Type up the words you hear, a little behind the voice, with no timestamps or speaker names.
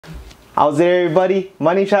How's it, everybody?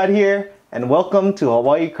 Money Shot here, and welcome to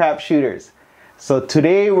Hawaii Crap Shooters. So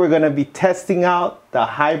today we're going to be testing out the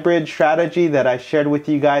hybrid strategy that I shared with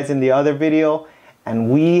you guys in the other video,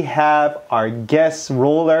 and we have our guest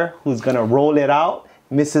roller who's going to roll it out.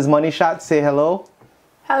 Mrs. Money Shot, say hello.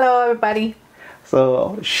 Hello, everybody.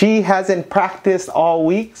 So she hasn't practiced all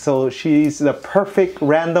week, so she's the perfect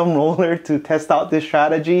random roller to test out this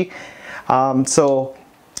strategy. So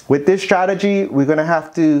with this strategy, we're going to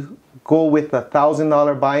have to go with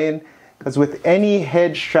 $1,000 buy-in, because with any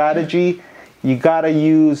hedge strategy, you got to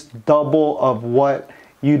use double of what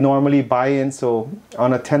you normally buy in. So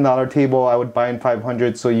on a $10 table, I would buy in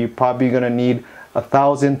 500. So you're probably going to need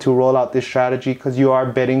 1,000 to roll out this strategy, because you are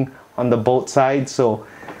betting on the both sides. So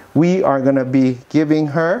we are going to be giving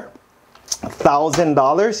her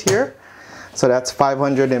 $1,000 here. So that's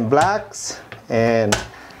 500 in blacks and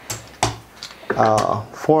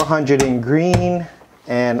 400 in green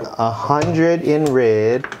and 100 in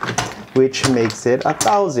red, which makes it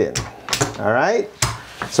 1,000. All right,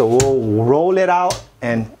 so we'll roll it out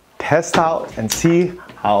and test out and see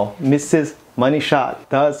how Mrs. Money Shot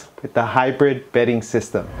does with the hybrid betting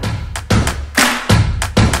system.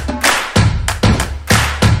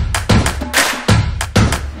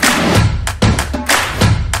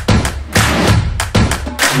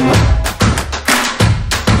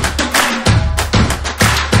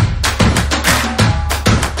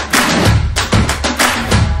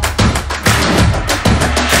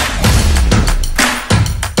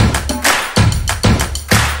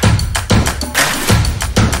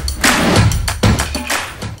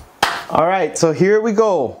 All right, so here we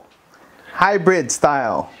go, hybrid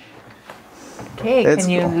style. Okay, can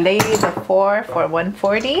you lay the 4 for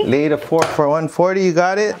 140? Lay the 4 for 140, you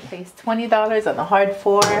got it? Place $20 on the hard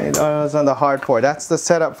 4. $20 on the hard 4. That's the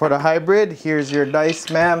setup for the hybrid. Here's your dice,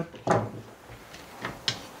 ma'am.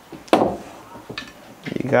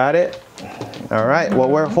 You got it? All right, what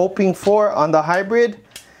we're hoping for on the hybrid,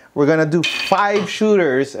 we're gonna do 5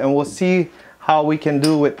 shooters, and we'll see how we can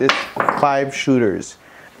do with this 5 shooters.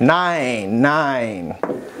 9, 9.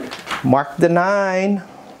 Mark the 9.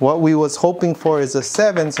 What we was hoping for is a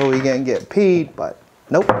 7, so we can get paid, but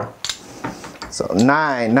nope. So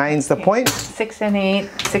 9. 9's the point. 6 and 8,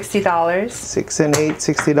 $60. 6 and 8,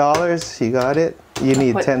 $60. You got it. You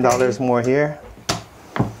need $10 more here.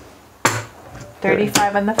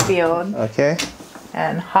 35 on the field. Okay.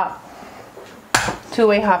 And hop.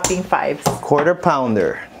 Two-way hopping 5s. Quarter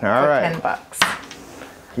pounder. All right. 10 bucks.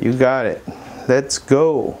 You got it. Let's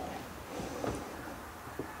go.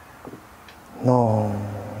 No.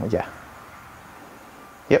 Yeah.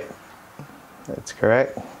 Yep. That's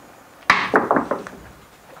correct.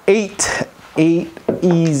 8. 8.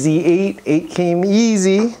 Easy 8. 8 came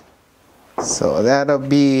easy. So that'll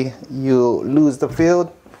be, you lose the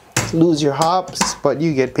field, lose your hops, but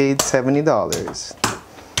you get paid $70.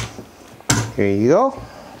 Here you go.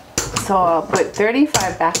 So I'll put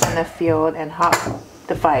 35 back on the field and hop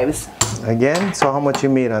the 5s. Again, so how much you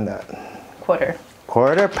made on that? Quarter.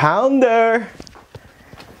 Quarter pounder.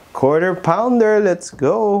 Quarter pounder, let's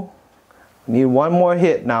go. Need one more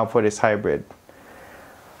hit now for this hybrid.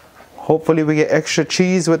 Hopefully we get extra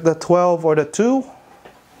cheese with the 12 or the 2.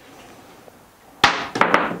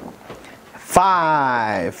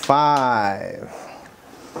 5, 5.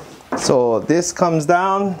 So this comes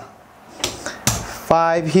down.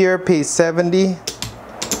 5 here, pays 70.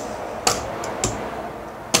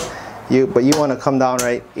 But you want to come down,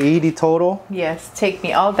 right? 80 total? Yes, take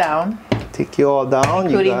me all down. Take you all down.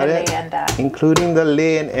 Including you got the it. lay and that. Including the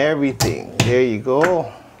lay and everything. There you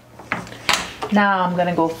go. Now I'm going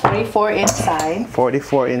to go 44 inside.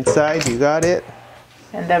 44 inside. You got it.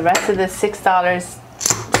 And the rest of the $6,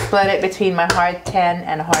 split it between my hard 10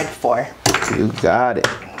 and hard 4. You got it.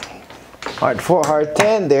 Hard 4, hard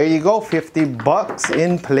 10. There you go. 50 bucks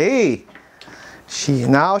in play.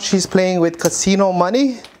 Now she's playing with casino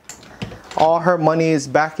money. All her money is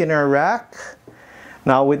back in her rack.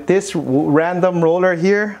 Now with this random roller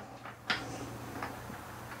here,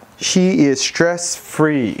 she is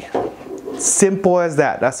stress-free. Simple as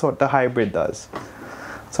that. That's what the hybrid does.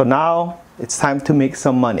 So now it's time to make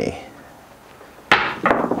some money.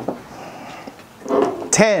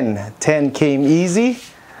 10. 10 came easy.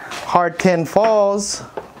 Hard 10 falls.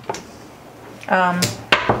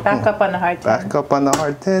 Back up on the hard 10. Back up on the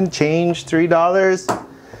hard 10. Change $3.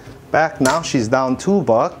 Back now, she's down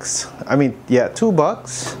 $2. I mean, yeah,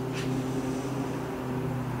 $2.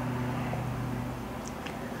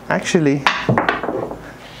 Actually,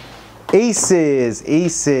 aces,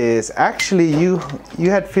 aces. Actually, you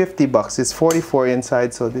had 50 bucks. It's 44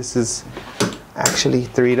 inside, so this is actually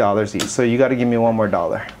 $3 each. So you got to give me one more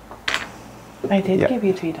dollar. I did Yeah. give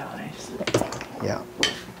you $3. Yeah.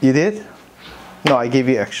 You did? No, I gave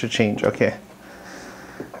you extra change. Okay.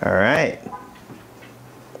 All right.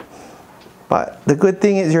 But the good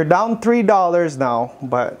thing is you're down $3 now,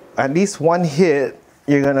 but at least one hit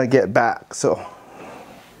you're gonna get back. So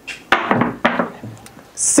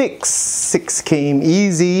 6 came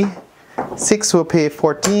easy. 6 will pay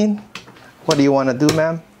 14. What do you want to do,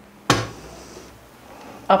 ma'am?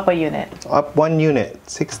 Up a unit. Up 1 unit,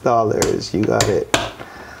 $6. You got it.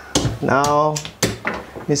 Now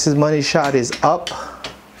Mrs. Money Shot is up.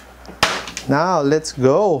 Now let's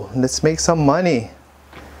go. Let's make some money.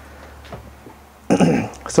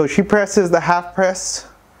 So she presses the half press,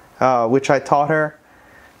 which I taught her.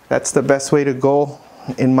 That's the best way to go,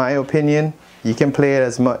 in my opinion. You can play it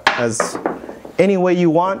as much as any way you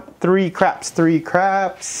want. 3 craps, 3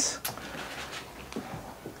 craps.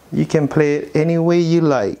 You can play it any way you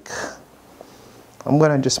like. I'm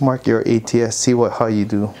gonna just mark your ATS, see how you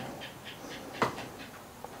do.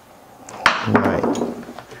 Right.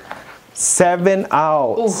 7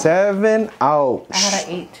 out. Ooh. 7 out. I had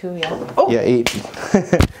an 8 too, yeah. Oh. Yeah, 8.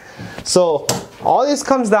 So all this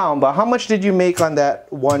comes down, but how much did you make on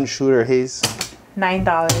that one shooter, Hayes? $9.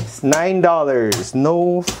 $9.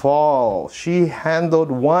 No fall. She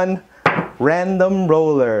handled 1 random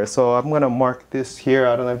roller. So I'm gonna mark this here.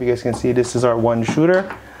 I don't know if you guys can see. This is our 1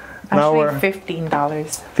 shooter. Now we're $15.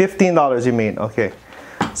 $15 you made. Okay.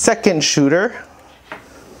 Second shooter.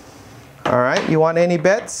 All right. You want any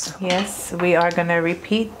bets? Yes, we are gonna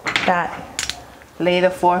repeat that. Lay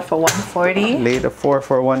the 4 for 140. Lay the 4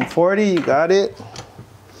 for 140. You got it.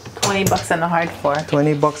 $20 on the hard 4.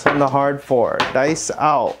 $20 on the hard 4. Dice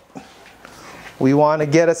out. We want to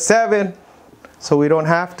get a 7, so we don't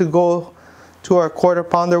have to go to our quarter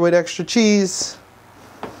pounder with extra cheese.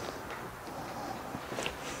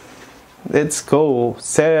 Let's go.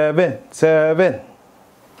 7, 7.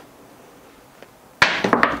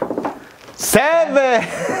 7.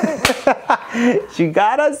 She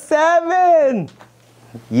got a 7.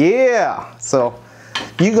 Yeah. So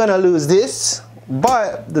you're gonna lose this,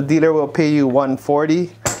 but the dealer will pay you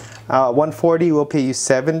 140. 140 will pay you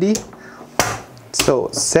 70. So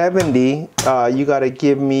 70, you gotta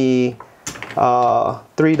give me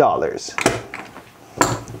 $3.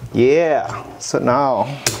 Yeah. So now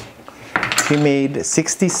we made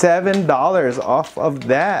 $67 off of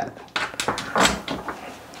that.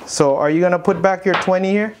 So are you gonna put back your 20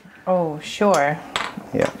 here? Oh, sure.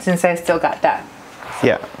 Yeah. Since I still got that.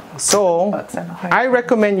 Yeah. So I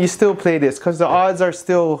recommend you still play this because the odds are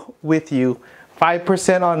still with you.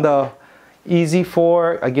 5% on the easy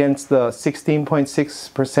 4 against the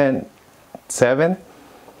 16.6% 7.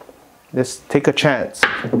 Just take a chance.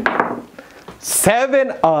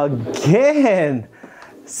 7 again.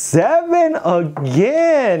 7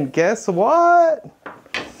 again. Guess what?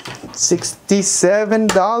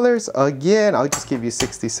 $67 again. I'll just give you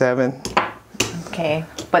 67. Okay,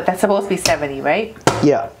 but that's supposed to be 70, right?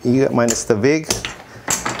 Yeah, you got minus the VIG.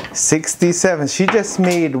 67. She just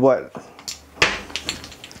made what?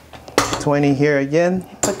 20 here again.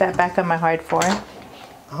 Put that back on my hard 4.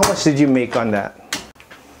 How much did you make on that?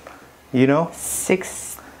 You know?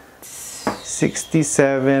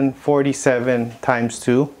 67, 47 times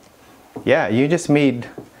 2. Yeah, you just made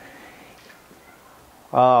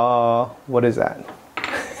what is that?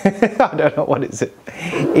 I don't know, what is it?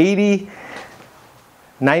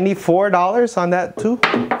 $94 on that too.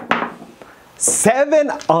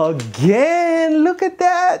 7 again. Look at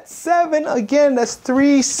that. 7 again. That's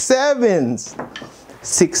 3 7s.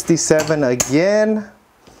 67 again.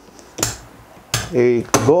 There you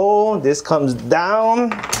go. This comes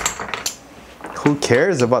down. Who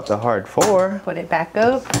cares about the hard 4? Put it back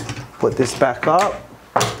up. Put this back up.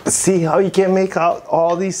 See how you can make out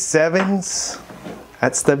all these 7s?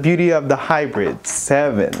 That's the beauty of the hybrid.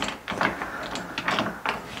 7.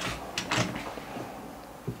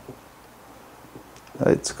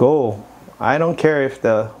 Let's go. I don't care if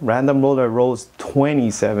the random roller rolls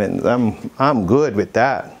 27. I'm good with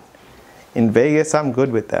that. In Vegas, I'm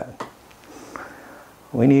good with that.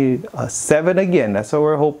 We need a 7 again. That's what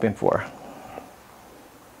we're hoping for.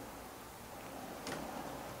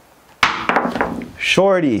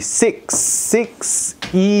 Shorty, 6, 6,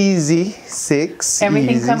 easy, 6,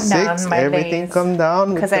 everything easy, come 6. Down my Everything days. come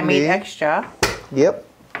down because I made extra. Yep.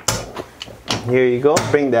 Here you go.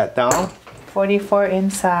 Bring that down. 44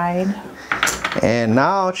 inside. And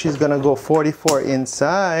now she's gonna go 44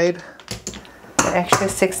 inside. The extra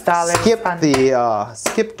 $6.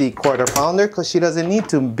 Skip the quarter pounder because she doesn't need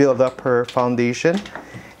to build up her foundation.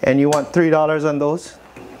 And you want $3 on those?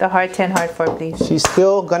 The hard 10, hard 4, please. She's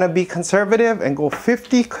still gonna be conservative and go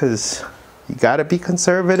 50 because You gotta be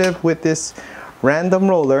conservative with this random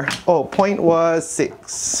roller. Oh, point was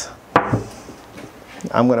 6.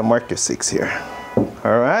 I'm gonna mark your 6 here.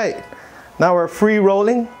 All right, now we're free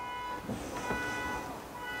rolling.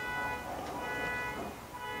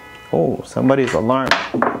 Oh, somebody's alarm.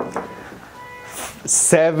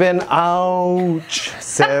 7, ouch.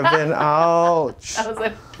 7, ouch. I was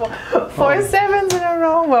like, four sevens in a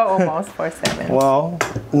row. Well, almost 4 sevens. Well,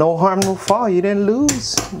 no harm, no foul. You didn't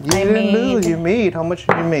lose. You made. How much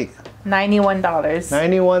did you make? $91.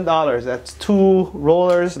 $91. That's 2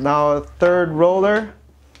 rollers. Now a third roller.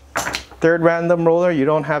 Third random roller. You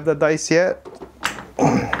don't have the dice yet.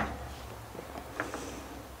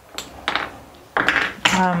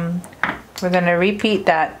 We're gonna repeat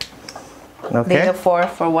that. Okay. Lay the 4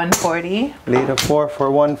 for 140. Lay the 4 for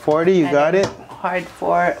 140. You got it. Hard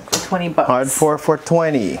 4 for 20 bucks. Hard 4 for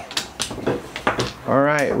 20. All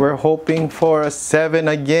right, we're hoping for a 7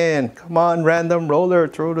 again. Come on, random roller,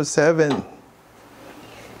 throw the 7.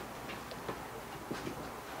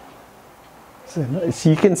 So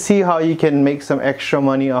you can see how you can make some extra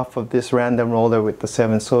money off of this random roller with the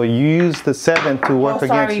 7. So you use the 7 to work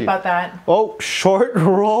against you. Sorry about that. Oh, short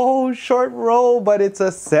roll, but it's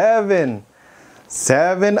a 7.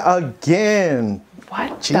 7 again.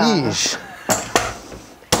 What? Jeez.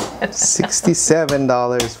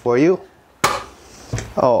 $67 for you.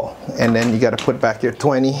 Oh, and then you got to put back your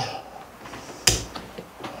 20.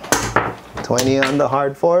 20 on the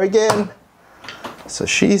hard 4 again. So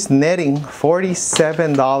she's netting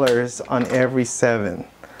 $47 on every 7.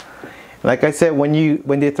 Like I said,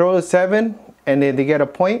 when they throw a 7 and then they get a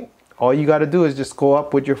point, all you got to do is just go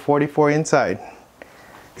up with your 44 inside.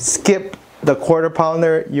 Skip the quarter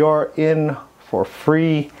pounder. You're in for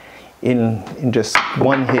free in just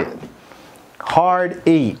one hit. Hard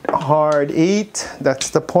 8. Hard 8. That's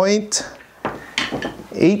the point.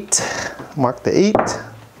 8. Mark the 8.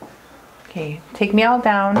 Okay, take me all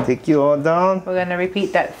down. Take you all down. We're gonna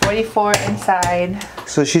repeat that 44 inside.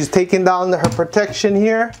 So she's taking down her protection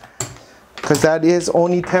here, because that is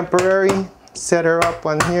only temporary. Set her up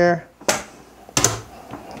on here.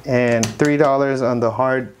 And $3 on the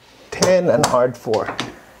hard 10 and hard 4.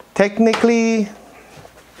 Technically,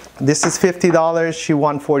 this is $50. She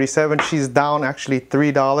won 47. She's down actually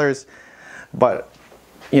 $3. But,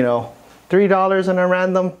 you know, $3 on a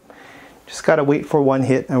random. Just gotta wait for one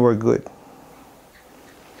hit and we're good.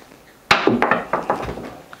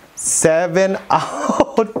 7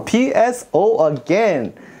 out. PSO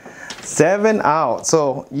again. 7 out.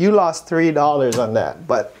 So you lost $3 on that.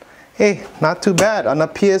 But hey, not too bad. On a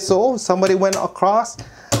PSO, somebody went across,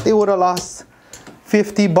 they would have lost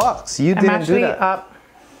 50 bucks. You didn't do that. I'm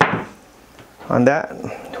actually up. On that?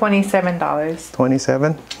 $27.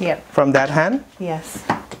 27? Yep. From that hand? Yes.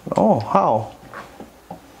 Oh, how?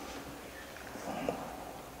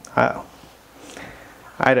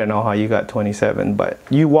 I don't know how you got 27, but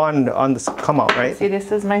you won on the come out, right? See,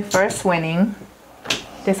 this is my first winning.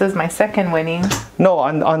 This is my second winning. No,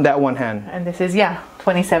 on that one hand. And this is, yeah,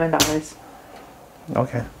 $27.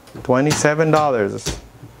 Okay, $27.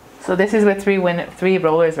 So this is with 3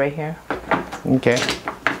 rollers right here. Okay.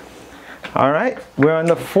 All right, we're on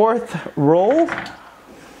the 4th roll.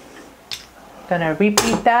 Gonna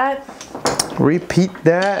repeat that. Repeat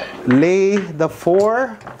that. Lay the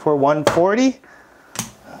 4 for 140.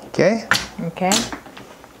 Okay. Okay.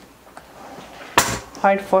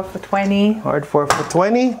 Hard 4 for 20. Hard 4 for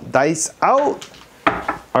 20. Dice out.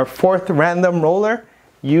 Our 4th random roller.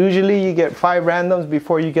 Usually you get 5 randoms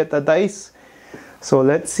before you get the dice. So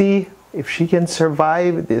let's see if she can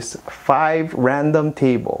survive this 5 random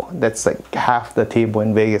table. That's like half the table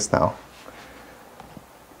in Vegas now.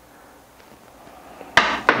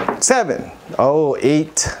 7. Oh,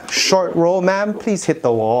 8. Short roll, ma'am. Please hit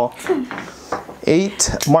the wall.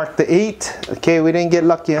 8. Mark the 8. Okay, we didn't get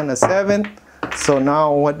lucky on the 7. So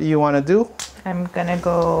now what do you want to do? I'm gonna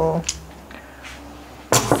go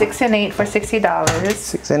 6 and 8 for $60.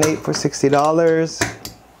 6 and 8 for $60.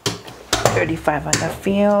 35 on the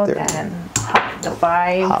field 30. and hop the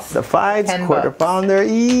 5s. Hop the 5s. 10 Quarter bucks. pounder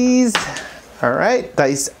ease. All right,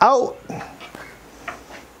 dice out.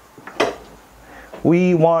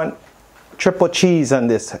 We want triple cheese on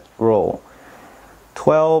this roll.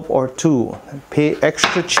 12 or 2. Pay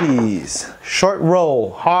extra cheese. Short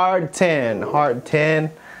roll. Hard 10. Hard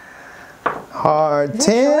 10. Hard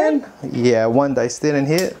 10. Yeah, one dice didn't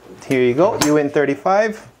hit. Here you go. You win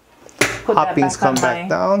 35. Put that Hoppings come on back my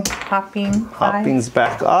down. Hopping. Hoppings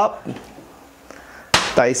back up.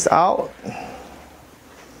 Dice out.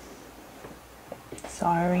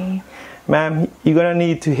 Sorry. Ma'am, you're gonna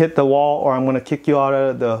need to hit the wall or I'm gonna kick you out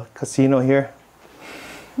of the casino here.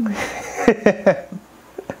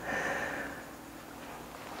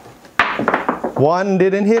 One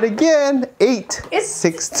didn't hit again. 8. It's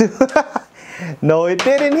 6, 2. No, it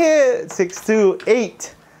didn't hit. 6, 2,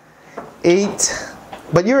 8. 8.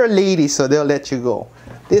 But you're a lady, so they'll let you go.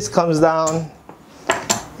 This comes down,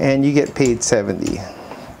 and you get paid 70.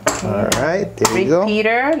 All right, there you go.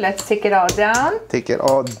 Repeater, let's take it all down. Take it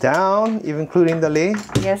all down, even including the lay.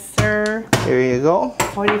 Yes, sir. There you go.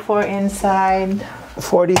 44 inside.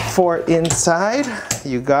 44 inside.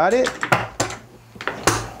 You got it.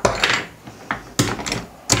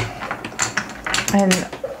 And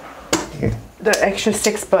Here. the extra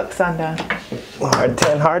 $6 on the Hard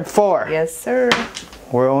 10, hard 4. Yes, sir.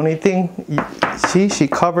 We're only thing, she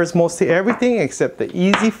covers mostly everything except the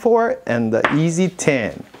easy 4 and the easy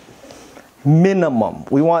 10. Minimum.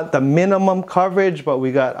 We want the minimum coverage, but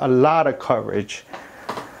we got a lot of coverage.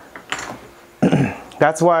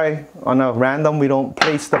 That's why on a random we don't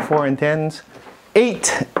place the 4 and 10s.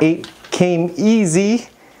 8. 8 came easy.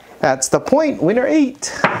 That's the point. Winner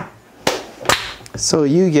 8. So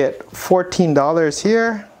you get $14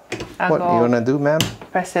 here. What are you gonna do, ma'am?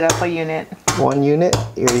 Press it up a unit. 1 unit.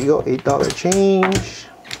 Here you go. $8 change.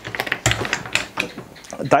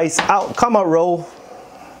 Dice out. Come on, roll.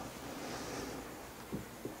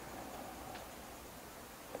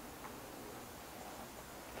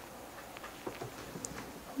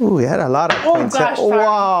 Ooh, we had a lot of points. Gosh, sorry.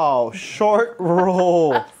 Wow, short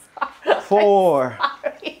roll. 4.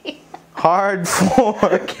 Hard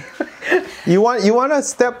 4. You want to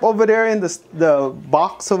step over there in the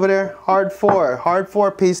box over there? Hard 4. Hard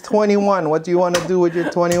 4 pays 21. What do you want to do with your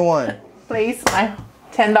 21? Place my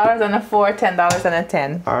 $10 on a 4, $10 on a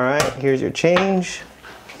 10. All right, here's your change.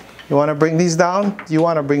 You want to bring these down? You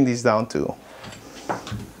want to bring these down too.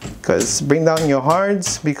 Because bring down your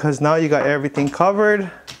hards, because now you got everything covered.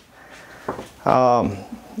 I'm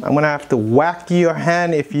going to have to whack your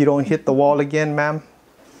hand if you don't hit the wall again, ma'am.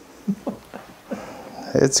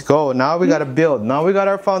 Let's go. Now we got to build. Now we got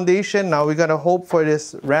our foundation. Now we got to hope for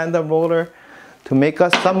this random roller to make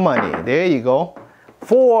us some money. There you go.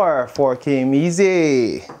 4. 4 came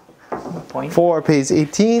easy. Point. 4 pays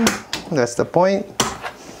 18. That's the point.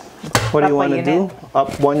 What do you want to do?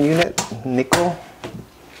 Up 1 unit. Nickel.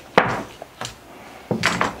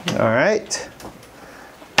 All right.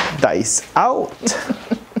 Dice out.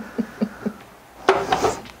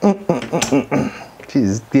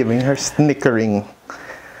 She's giving her snickering.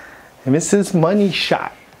 Mrs. Money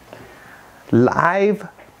Shot. Live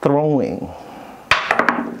throwing.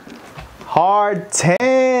 Hard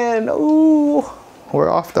 10. Ooh. We're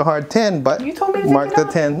off the hard 10, but you told me to mark the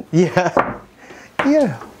off. 10. Yeah.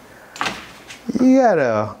 Yeah.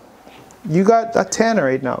 You got a 10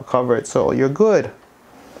 right now covered, so you're good.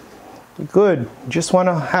 You're good. Just want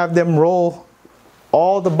to have them roll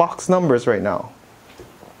all the box numbers right now,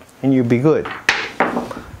 and you'll be good.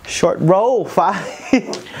 Short roll, 5.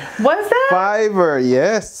 What's that? 5er,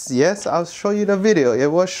 yes. I'll show you the video. It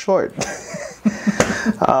was short.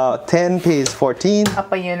 10 pays 14.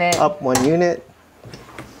 Up a unit. Up 1 unit.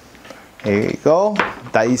 Here you go.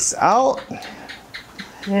 Dice out. I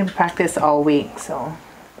didn't practice all week, so.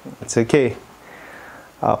 It's okay.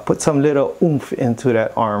 Put some little oomph into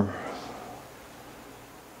that arm.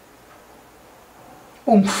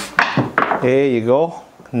 Oomph. There you go.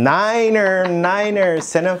 9er,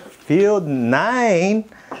 center field 9.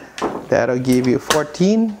 That'll give you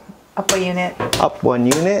 14. Up a unit. Up 1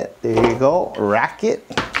 unit. There you go. Racket.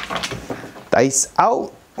 Dice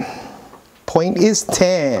out. Point is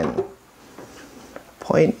 10.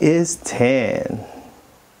 Point is 10.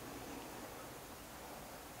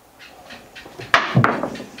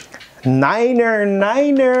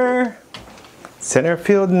 9er. Center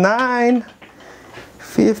field 9.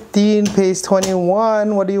 15 pays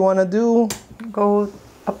 21. What do you want to do? Go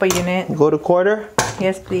up a unit. Go to quarter?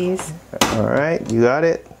 Yes, please. All right, you got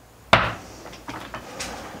it.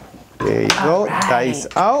 There you go. Right. Dice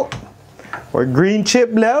out. We're green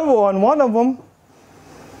chip level on one of them.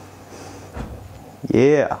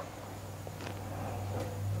 Yeah.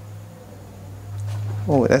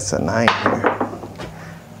 Oh, that's a 9 here.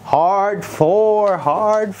 Hard 4,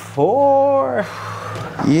 hard 4.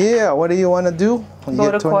 Yeah, what do you want to do? You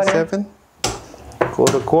Go get to 27. Go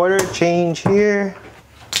to quarter, change here.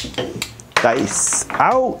 Dice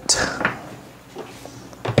out.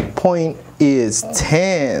 Point is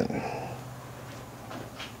 10.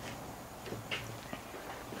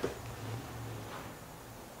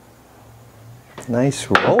 Nice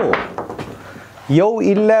roll. Yo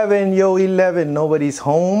 11, nobody's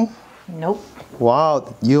home. Nope.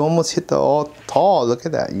 Wow, you almost hit the all tall. Look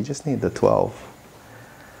at that. You just need the 12.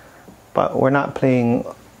 But we're not playing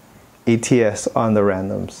ATS on the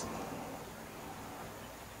randoms.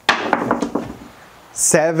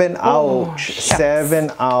 7, ouch.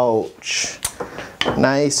 7, ouch.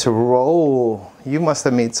 Nice roll. You must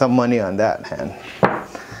have made some money on that hand.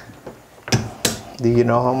 Do you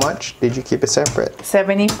know how much? Did you keep it separate?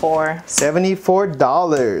 $74.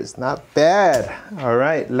 $74. Not bad. All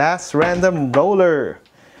right, last random roller.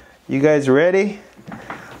 You guys ready?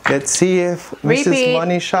 Let's see if Mrs.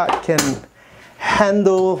 Money Shot can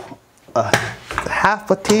handle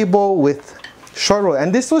half a table with short roll.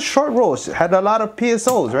 And this was short rolls. It had a lot of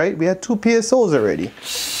PSOs, right? We had 2 PSOs already.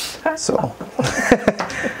 So,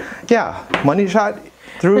 yeah, Money Shot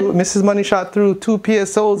threw, Mrs. Money Shot threw 2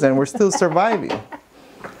 PSOs and we're still surviving.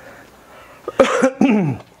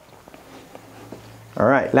 All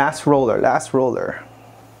right, last roller, last roller.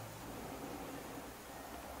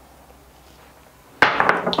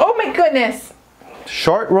 Oh my goodness.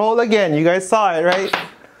 Short roll again. You guys saw it, right?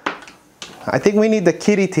 I think we need the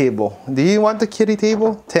kitty table. Do you want the kitty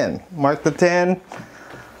table? 10. Mark the 10.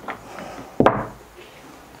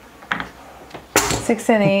 6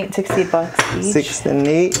 and 8, $60 each. 6 and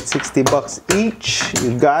 8, $60 each.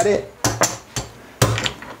 You got it.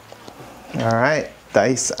 All right,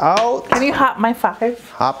 dice out. Can you hop my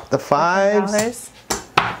 5? Hop the 5s.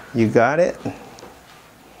 You got it.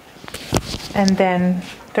 And then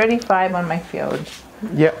 35 on my field.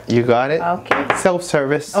 Yep, you got it. Okay.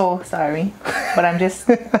 Self-service. Oh, sorry. But I'm just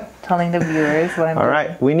telling the viewers what I'm doing. All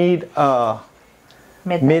right, we need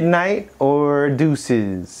midnight or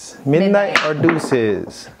deuces. Midnight or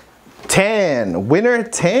deuces. 10. Winner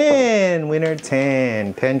 10. Winner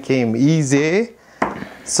 10. 10 came easy.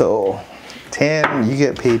 So 10, you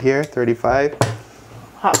get paid here. 35.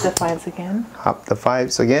 Hop the 5s again. Hop the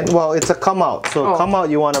 5s again. Well, it's a come out. So come out,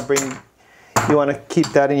 you want to bring, you want to keep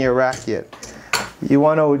that in your racket. You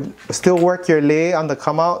want to still work your lay on the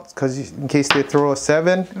come out because in case they throw a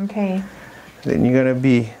 7. Okay. Then you're going to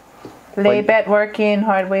be lay bet working,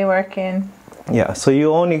 hard way working. Yeah, so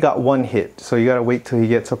you only got 1 hit. So you got to wait till he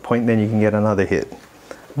gets a point, then you can get another hit.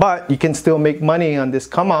 But you can still make money on this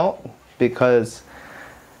come out because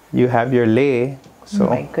you have your lay. So oh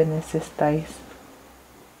my goodness, this dice.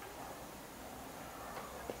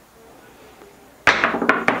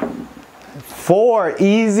 4,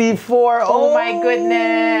 easy 4. Oh my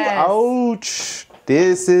goodness. Ouch.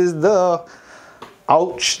 This is the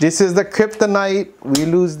ouch. This is the kryptonite. We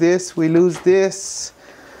lose this, we lose this.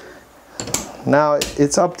 Now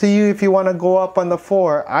it's up to you if you want to go up on the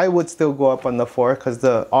 4. I would still go up on the 4 because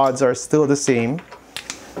the odds are still the same.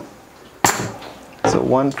 So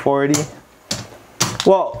 140.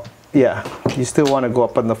 Well, yeah, you still want to go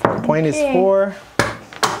up on the 4. Point is 4.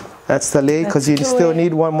 That's the lay because you still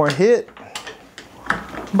need 1 more hit.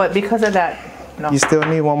 But because of that, no. You still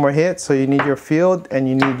need 1 more hit, so you need your field and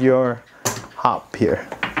you need your hop here.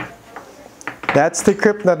 That's the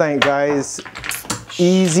kryptonite, guys.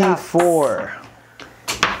 Easy 4.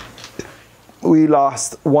 We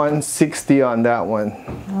lost 160 on that one.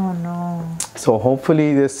 Oh no. So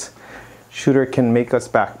hopefully this shooter can make us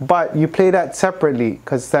back. But you play that separately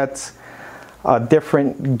because that's a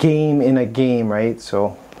different game in a game, right?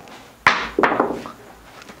 So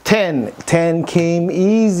 10 came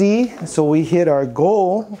easy, so we hit our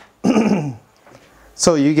goal.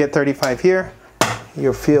 So you get 35 here.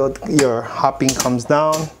 Your field, your hopping comes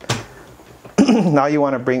down. Now you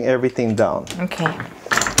want to bring everything down. Okay.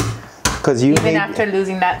 Because you even after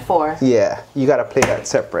losing that 4. Yeah, you got to play that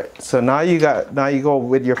separate. So now you go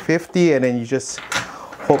with your 50, and then you just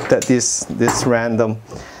hope that this random.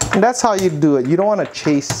 And that's how you do it. You don't want to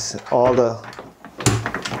chase all the.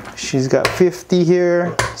 She's got 50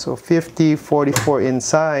 here, so 50, 44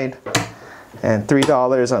 inside, and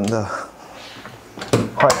 $3 on the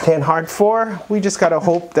hard 10, hard 4. We just gotta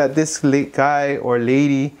hope that this guy or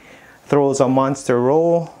lady throws a monster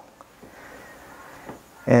roll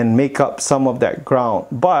and make up some of that ground.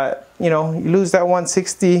 But you know, you lose that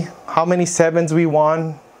 160. How many 7s we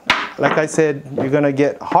won? Like I said, you're gonna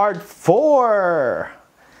get hard 4.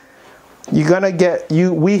 You're gonna get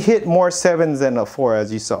we hit more 7s than a 4,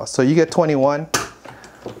 as you saw. So you get 21.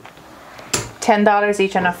 $10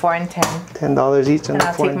 each on a 4 and 10. $10 each on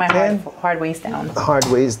a 4 and 10. And I'll take my hard ways down. Hard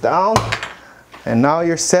ways down. And now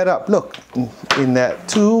you're set up. Look, in that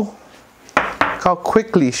 2, look how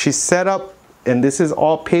quickly she's set up, and this is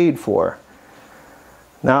all paid for.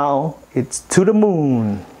 Now it's to the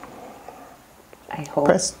moon. I hope.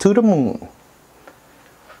 Press to the moon.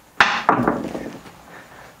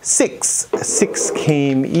 6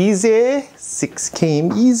 came easy. 6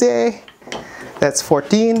 came easy. That's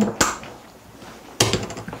 14.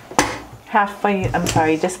 Half a unit. I'm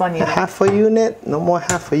sorry, just 1 unit. Half a unit. No more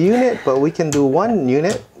half a unit, but we can do 1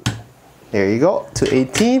 unit. There you go. To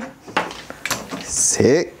 18.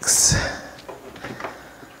 6.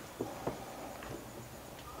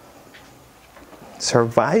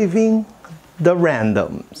 Surviving the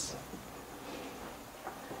randoms.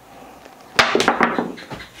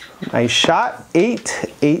 Nice shot.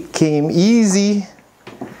 8. 8 came easy.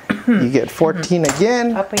 You get 14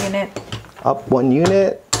 again. Up a unit. Up 1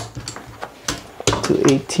 unit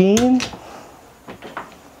to 18.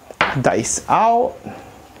 Dice out.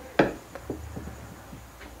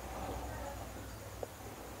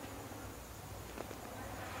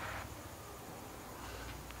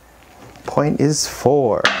 Point is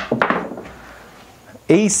 4.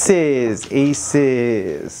 Aces,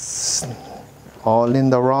 aces. All in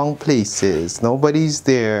the wrong places. Nobody's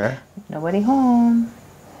there. Nobody home.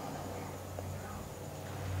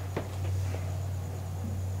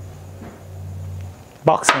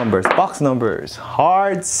 Box numbers, box numbers.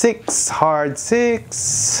 Hard 6, hard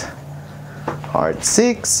 6. Hard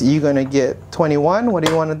 6. You're gonna get 21. What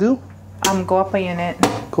do you want to do? Go up a unit.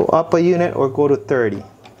 Go up a unit or go to 30?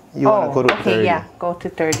 You want to go to 30? Okay, yeah, go to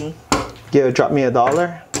 30. Drop me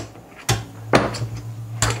 $1.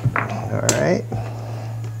 Alright.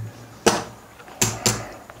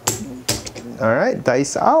 Alright,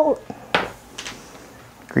 dice out.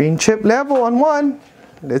 Green chip level on 1.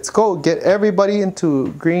 Let's go. Get everybody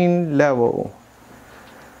into green level.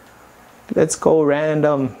 Let's go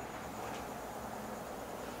random.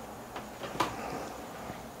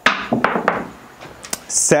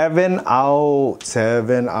 Seven out.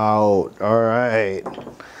 7 out. Alright.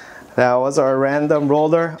 That was our random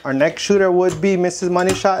roller. Our next shooter would be Mrs.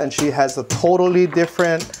 Money Shot, and she has a totally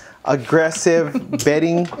different aggressive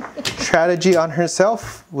betting strategy on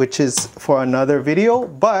herself, which is for another video.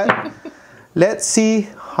 But let's see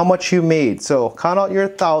how much you made. So count out your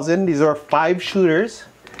 1,000. These are 5 shooters.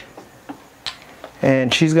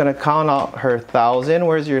 And she's gonna count out her 1,000.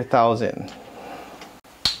 Where's your 1,000?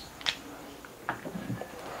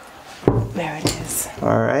 There it is.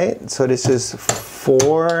 All right, so this is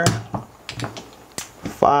 4,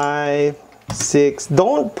 5, 6.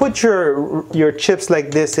 Don't put your chips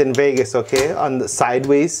like this in Vegas, okay? On the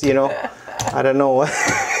sideways, you know. I don't know.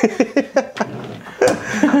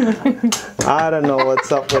 I don't know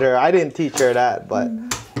what's up with her. I didn't teach her that, but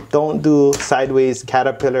don't do sideways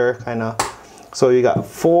caterpillar kind of. So you got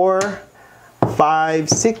 4, 5,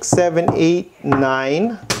 6, 7, 8,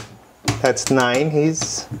 9. That's 9.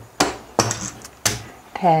 He's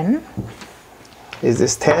 10. Is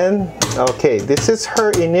this 10? Okay, this is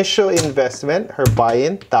her initial investment, her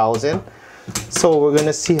buy-in, 1,000. So we're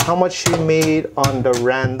gonna see how much she made on the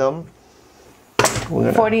random.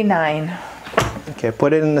 49. Okay,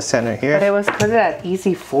 put it in the center here. But it was put at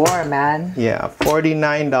easy 4, man. Yeah,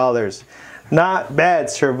 $49. Not bad,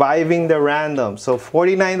 surviving the random. So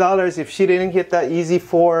 $49, if she didn't hit that easy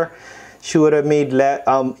 4, she would have made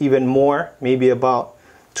even more, maybe about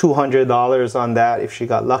 $200 on that if she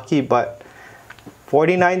got lucky. But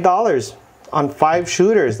 $49 on 5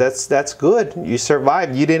 shooters, that's good. You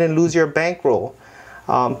survived, you didn't lose your bankroll.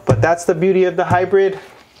 But that's the beauty of the hybrid.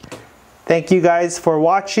 Thank you guys for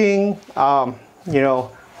watching. You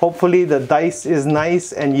know, hopefully the dice is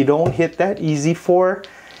nice and you don't hit that easy 4.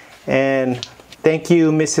 And thank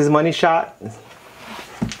you, Mrs. Money Shot,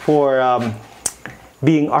 for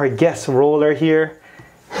being our guest roller here.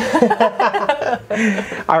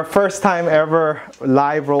 Our first time ever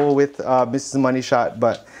live roll with Mrs. Money Shot.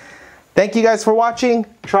 But thank you guys for watching.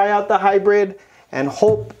 Try out the hybrid and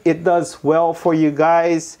hope it does well for you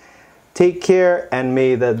guys. Take care and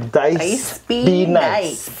may the dice be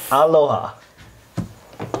nice. Aloha.